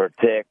to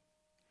protect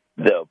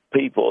the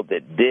people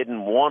that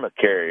didn't want to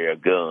carry a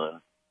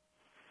gun.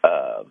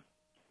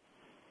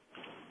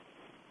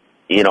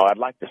 I'd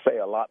like to say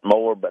a lot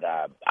more, but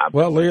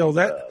well, Leo,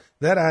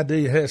 that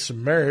idea has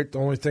some merit. The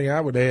only thing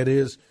I would add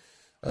is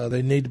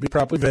They need to be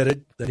properly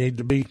vetted. They need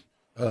to be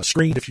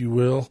screened, if you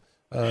will,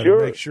 Sure. to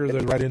make sure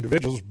they're the right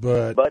individuals.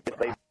 But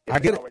if I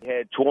get they already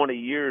had 20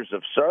 years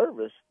of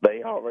service,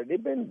 they already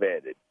been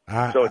vetted.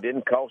 So it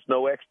didn't cost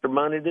no extra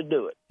money to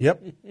do it.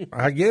 Yep,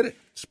 I get it.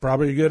 It's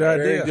probably a good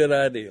idea. Very good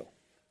idea.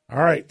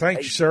 All right,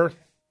 thank you, sir.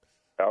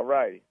 All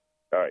righty.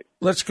 All right.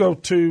 Let's go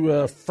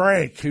to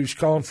Frank, who's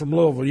calling from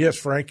Louisville. Yes,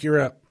 Frank, you're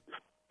up.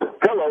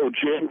 Hello,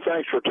 Jim.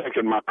 Thanks for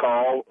taking my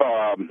call.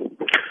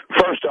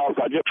 First off,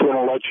 I just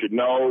want to let you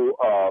know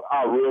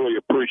I really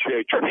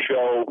appreciate your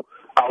show.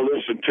 I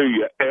listen to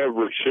you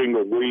every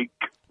single week.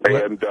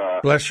 And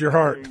bless your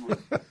heart.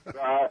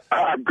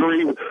 I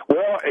agree.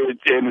 Well, and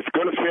it's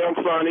going to sound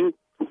funny.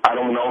 I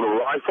don't own a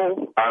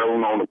rifle. I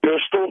don't own a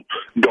pistol.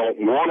 Don't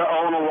want to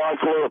own a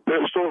rifle or a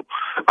pistol.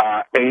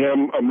 I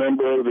am a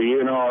member of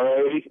the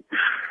NRA,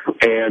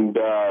 and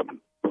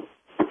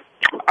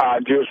I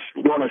just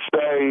want to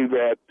say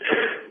that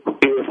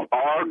if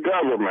our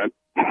government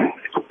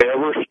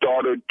ever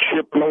started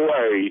chipping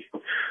away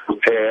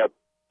at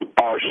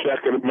our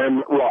Second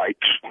Amendment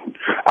rights,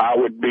 I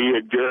would be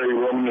at Gary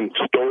Roman's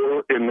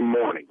store in the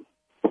morning.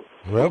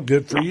 Well,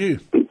 good for you.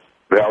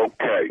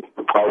 Okay.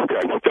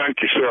 Well, thank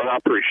you, sir. I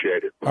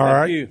appreciate it. All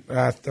right.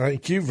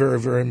 Thank you very,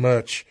 very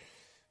much.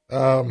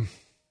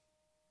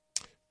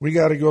 We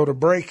got to go to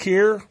break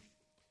here.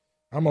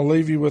 I'm going to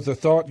leave you with a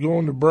thought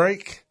going to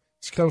break.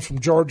 This comes from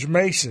George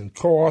Mason,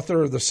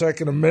 co-author of the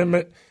Second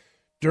Amendment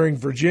during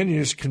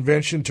Virginia's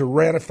convention to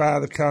ratify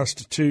the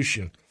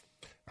Constitution.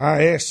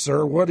 I asked,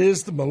 sir, what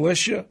is the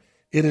militia?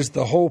 It is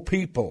the whole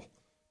people.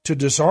 To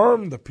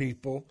disarm the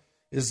people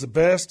is the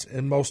best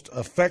and most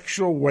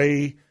effectual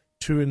way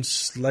to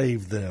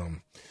enslave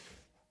them.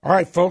 All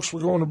right, folks,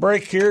 we're going to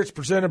break here. It's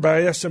presented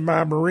by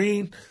SMI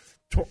Marine,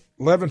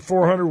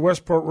 11400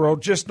 Westport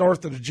Road, just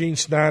north of the Gene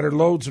Snyder.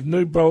 Loads of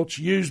new boats,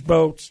 used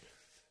boats,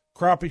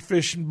 crappie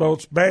fishing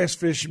boats, bass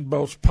fishing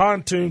boats,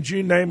 pontoons,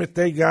 you name it,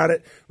 they got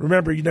it.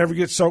 Remember, you never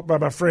get soaked by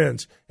my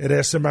friends at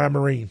SMI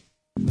Marine.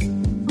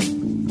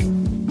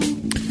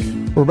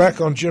 We're back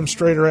on Jim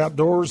Strader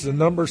Outdoors. The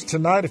numbers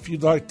tonight, if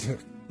you'd like to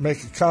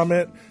make a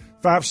comment,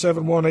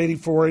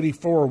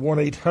 571-8484 or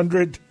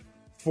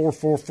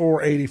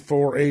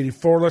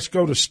 1-800-444-8484. Let's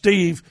go to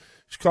Steve.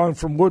 He's calling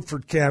from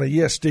Woodford County.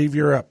 Yes, Steve,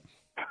 you're up.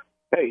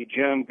 Hey,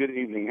 Jim. Good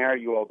evening. How are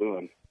you all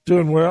doing?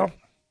 Doing well.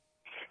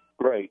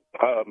 Great.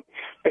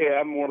 Hey,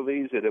 I'm one of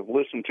these that have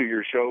listened to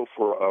your show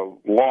for a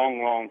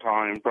long, long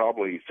time,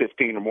 probably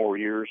 15 or more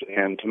years,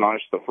 and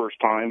tonight's the first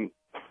time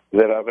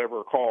that I've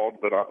ever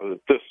called, but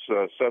this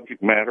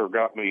subject matter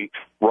got me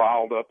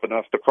riled up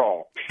enough to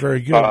call.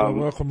 Very good. Well,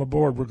 welcome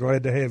aboard. We're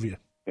glad to have you.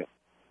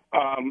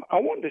 I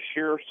wanted to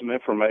share some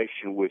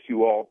information with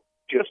you all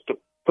just to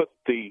put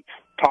the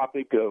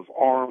topic of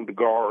armed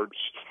guards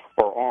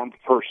or armed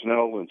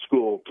personnel in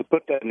school, to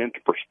put that into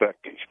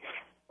perspective.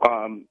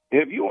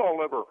 Have you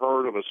all ever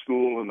heard of a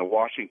school in the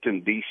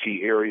Washington,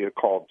 D.C. area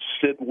called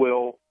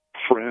Sidwell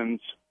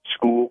Friends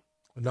School?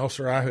 No,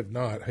 sir, I have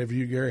not. Have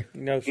you, Gary?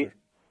 No, sir.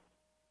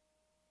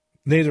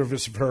 Neither of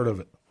us have heard of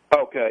it.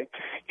 Okay.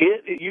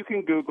 You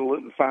can Google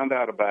it and find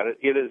out about it.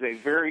 It is a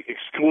very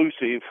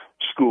exclusive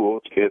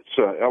school. It's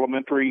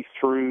elementary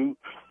through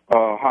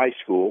high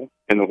school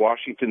in the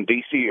Washington,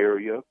 D.C.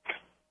 area,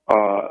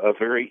 a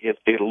very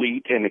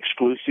elite and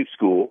exclusive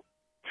school.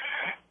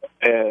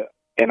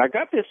 And I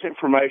got this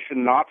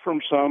information not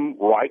from some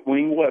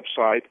right-wing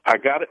website. I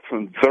got it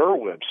from their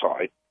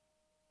website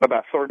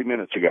about 30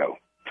 minutes ago.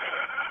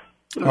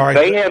 All right.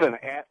 They have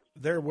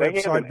their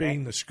website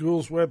being the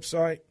school's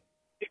website?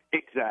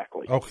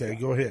 Exactly. Okay,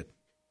 go ahead.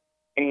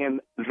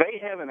 And they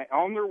have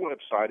on their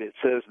website, it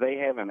says they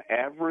have an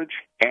average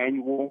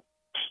annual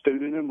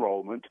student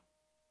enrollment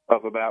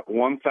of about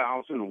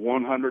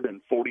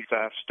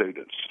 1,145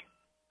 students,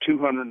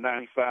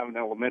 295 in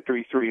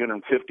elementary,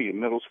 350 in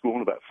middle school,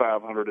 and about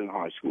 500 in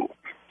high school.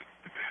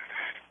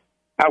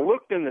 I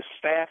looked in the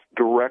staff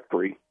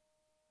directory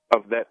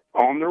of that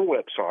on their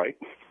website,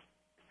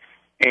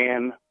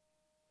 and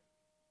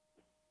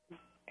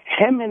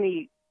how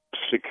many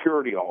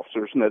security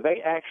officers? Now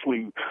they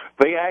actually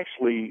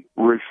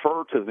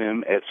refer to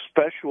them as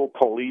special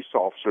police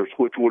officers,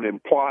 which would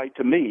imply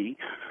to me,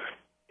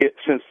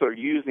 since they're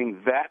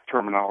using that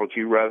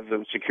terminology rather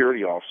than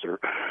security officer,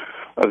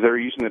 they're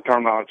using the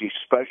terminology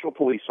special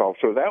police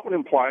officer. That would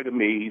imply to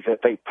me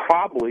that they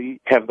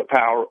probably have the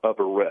power of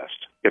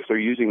arrest if they're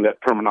using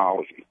that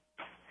terminology.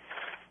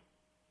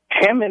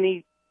 How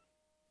many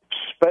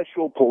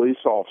special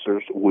police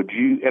officers would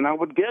you, and I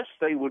would guess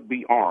they would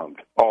be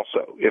armed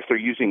also if they're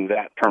using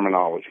that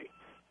terminology.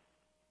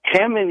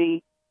 How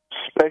many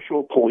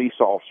special police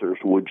officers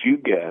would you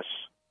guess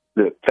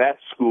that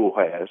school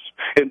has?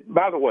 And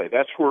by the way,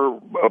 that's where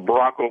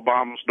Barack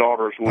Obama's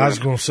daughters went. I was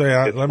going to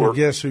say, let me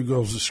guess who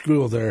goes to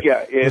school there.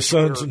 Yeah, the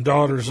sons and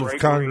daughters of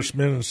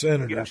congressmen and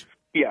senators.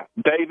 Yeah,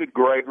 David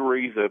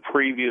Gregory, the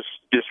previous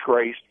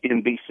disgraced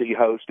NBC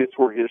host, it's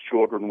where his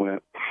children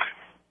went.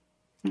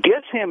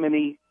 Guess how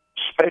many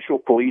special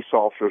police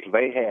officers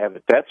they have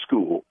at that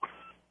school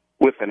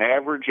with an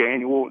average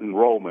annual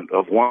enrollment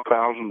of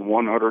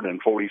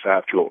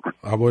 1,145 children?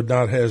 I would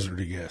not hazard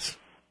a guess.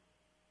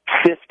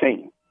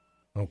 15.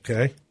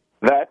 Okay.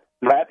 That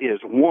is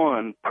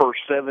 1 per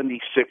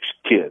 76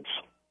 kids.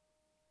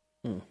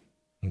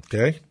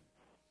 Okay.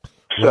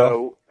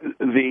 So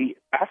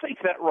I think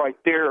that right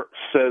there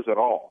says it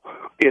all.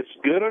 It's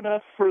good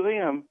enough for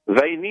them.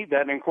 They need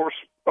that. And, of course,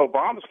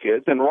 Obama's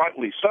kids, and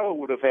rightly so,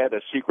 would have had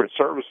a Secret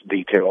Service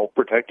detail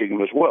protecting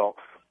them as well,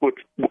 which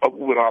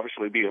would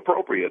obviously be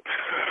appropriate.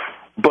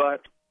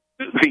 But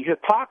the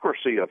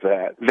hypocrisy of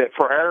that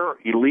for our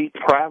elite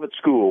private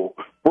school,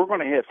 we're going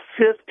to have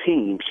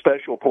 15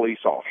 special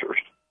police officers.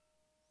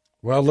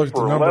 Well, look at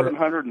the number.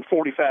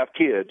 1,145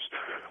 kids.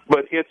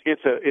 But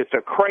it's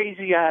a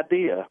crazy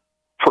idea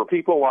for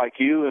people like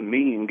you and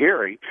me and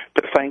Gary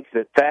to think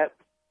that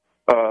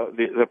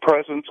the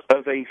presence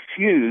of a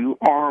few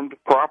armed,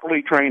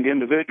 properly trained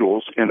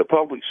individuals in a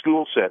public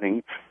school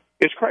setting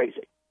is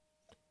crazy.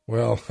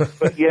 Well,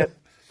 but yet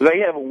they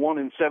have a 1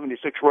 in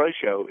 76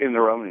 ratio in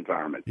their own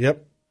environment.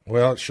 Yep.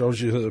 Well, it shows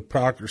you the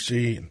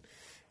hypocrisy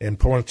and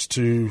points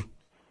to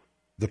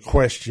the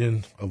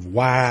question of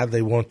why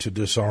they want to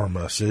disarm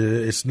us.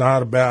 It's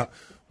not about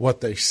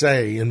what they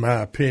say, in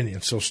my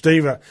opinion. So,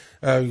 Steve, a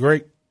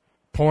great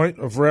point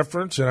of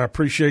reference, and I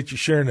appreciate you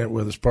sharing that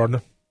with us,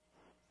 partner.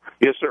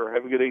 Yes, sir.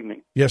 Have a good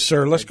evening. Yes,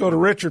 sir. Let's go to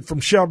Richard from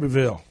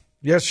Shelbyville.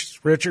 Yes,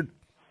 Richard.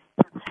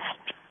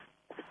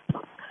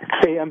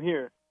 Hey, I'm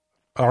here.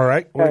 All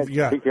right. What have you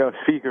got?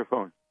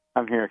 Speakerphone.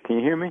 I'm here. Can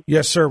you hear me?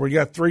 Yes, sir. We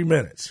got 3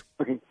 minutes.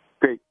 Okay,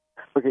 great.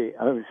 Okay,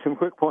 some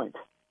quick points.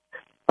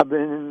 I've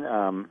been in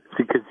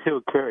the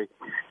concealed carry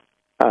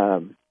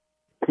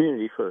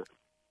community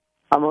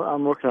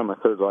I'm working on my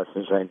third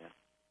license right now.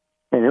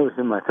 And it was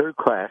in my third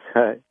class. I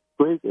had a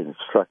great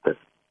instructor.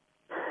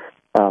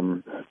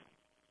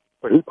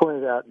 But he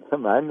pointed out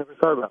something I never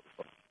thought about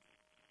before.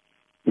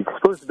 You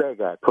suppose the bad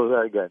guy pulls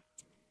out a gun.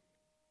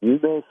 You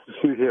manage to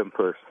shoot him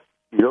first.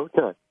 You don't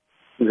touch.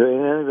 He's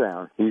laying on the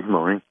ground. He's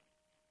moaning.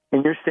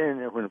 And you're standing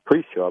there when the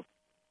police show up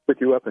with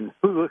your weapon.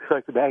 Who looks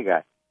like the bad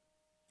guy?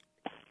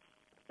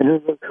 And who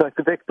looks like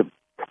the victim?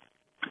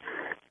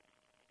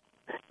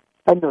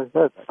 I never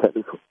thought about that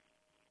before.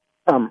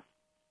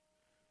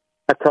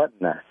 I taught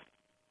in that.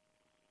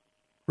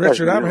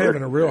 Richard, I'm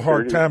having a real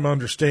hard time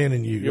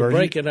understanding you. You're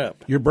breaking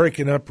up. You're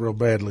breaking up real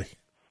badly.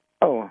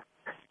 Oh.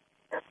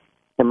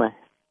 Am I?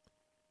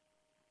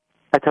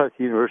 I taught at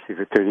the university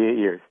for 38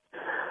 years.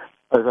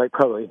 I was like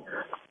probably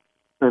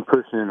the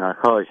person in our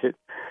college that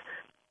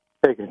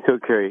they can still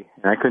carry,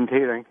 and I couldn't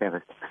take it on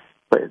campus.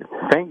 But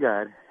thank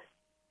God,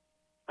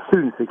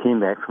 students that came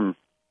back from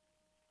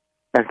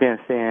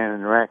Afghanistan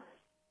and Iraq,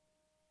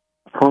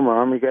 former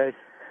Army guys,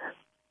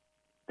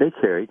 they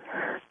carried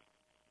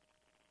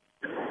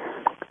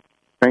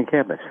on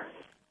campus.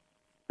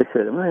 They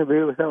said, I'm going to be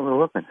able without a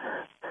weapon.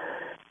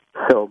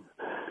 So,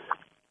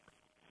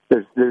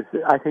 there's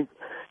I think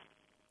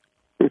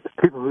it's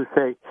people who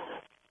say,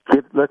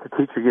 let the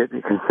teacher get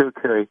the concealed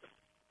carry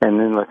and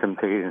then let them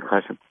take it in the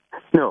classroom.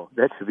 No,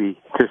 that should be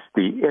just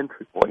the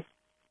entry point.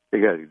 They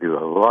got to do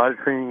a lot of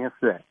training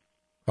after that.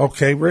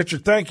 Okay,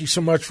 Richard, thank you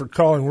so much for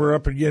calling. We're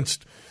up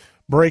against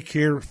break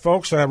here.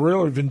 Folks, I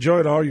really have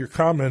enjoyed all your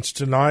comments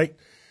tonight.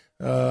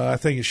 I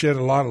think it shed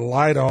a lot of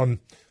light on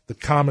the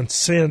common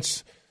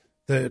sense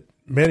that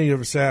many of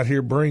us out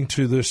here bring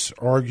to this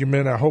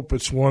argument. I hope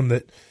it's one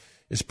that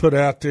is put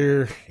out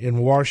there in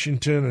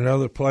Washington and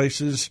other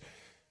places,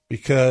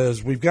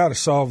 because we've got to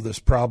solve this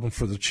problem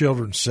for the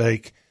children's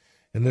sake.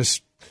 And this,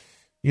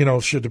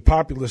 should the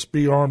populace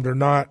be armed or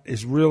not,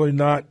 is really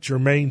not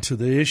germane to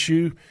the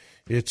issue.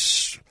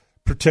 It's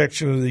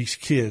protection of these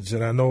kids.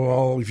 And I know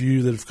all of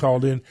you that have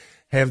called in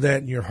have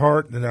that in your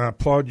heart, and I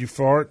applaud you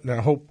for it. And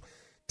I hope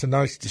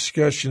tonight's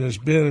discussion has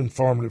been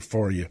informative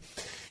for you.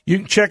 You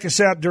can check us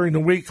out during the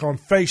week on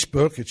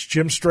Facebook. It's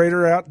Jim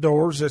Strader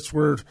Outdoors. That's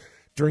where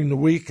during the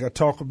week I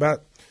talk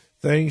about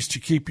things to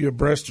keep you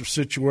abreast of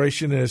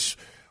situation as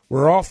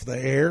we're off the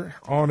air.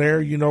 On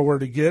air, you know where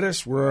to get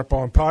us. We're up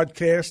on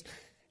podcast,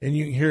 and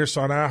you can hear us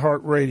on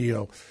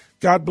iHeartRadio.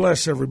 God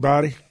bless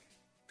everybody.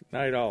 Good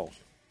night all.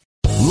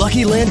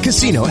 Lucky Land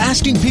Casino,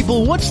 asking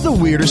people, what's the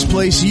weirdest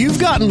place you've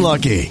gotten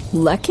lucky?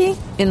 Lucky?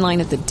 In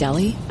line at the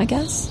deli, I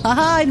guess?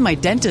 Aha, in my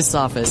dentist's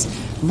office.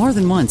 More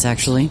than once,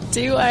 actually.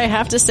 Do I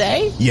have to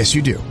say? Yes,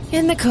 you do.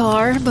 In the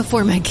car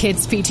before my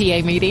kids'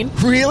 PTA meeting.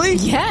 Really?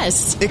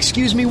 Yes.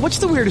 Excuse me, what's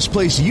the weirdest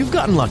place you've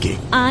gotten lucky?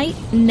 I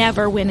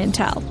never win and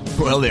tell.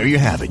 Well, there you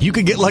have it. You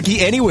can get lucky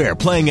anywhere,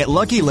 playing at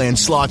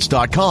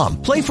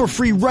LuckyLandSlots.com. Play for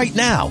free right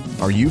now.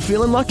 Are you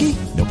feeling lucky?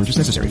 No purchase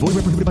necessary. Void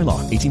where prohibited by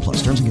law.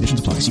 18+. Terms and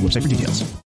conditions apply. See website for details.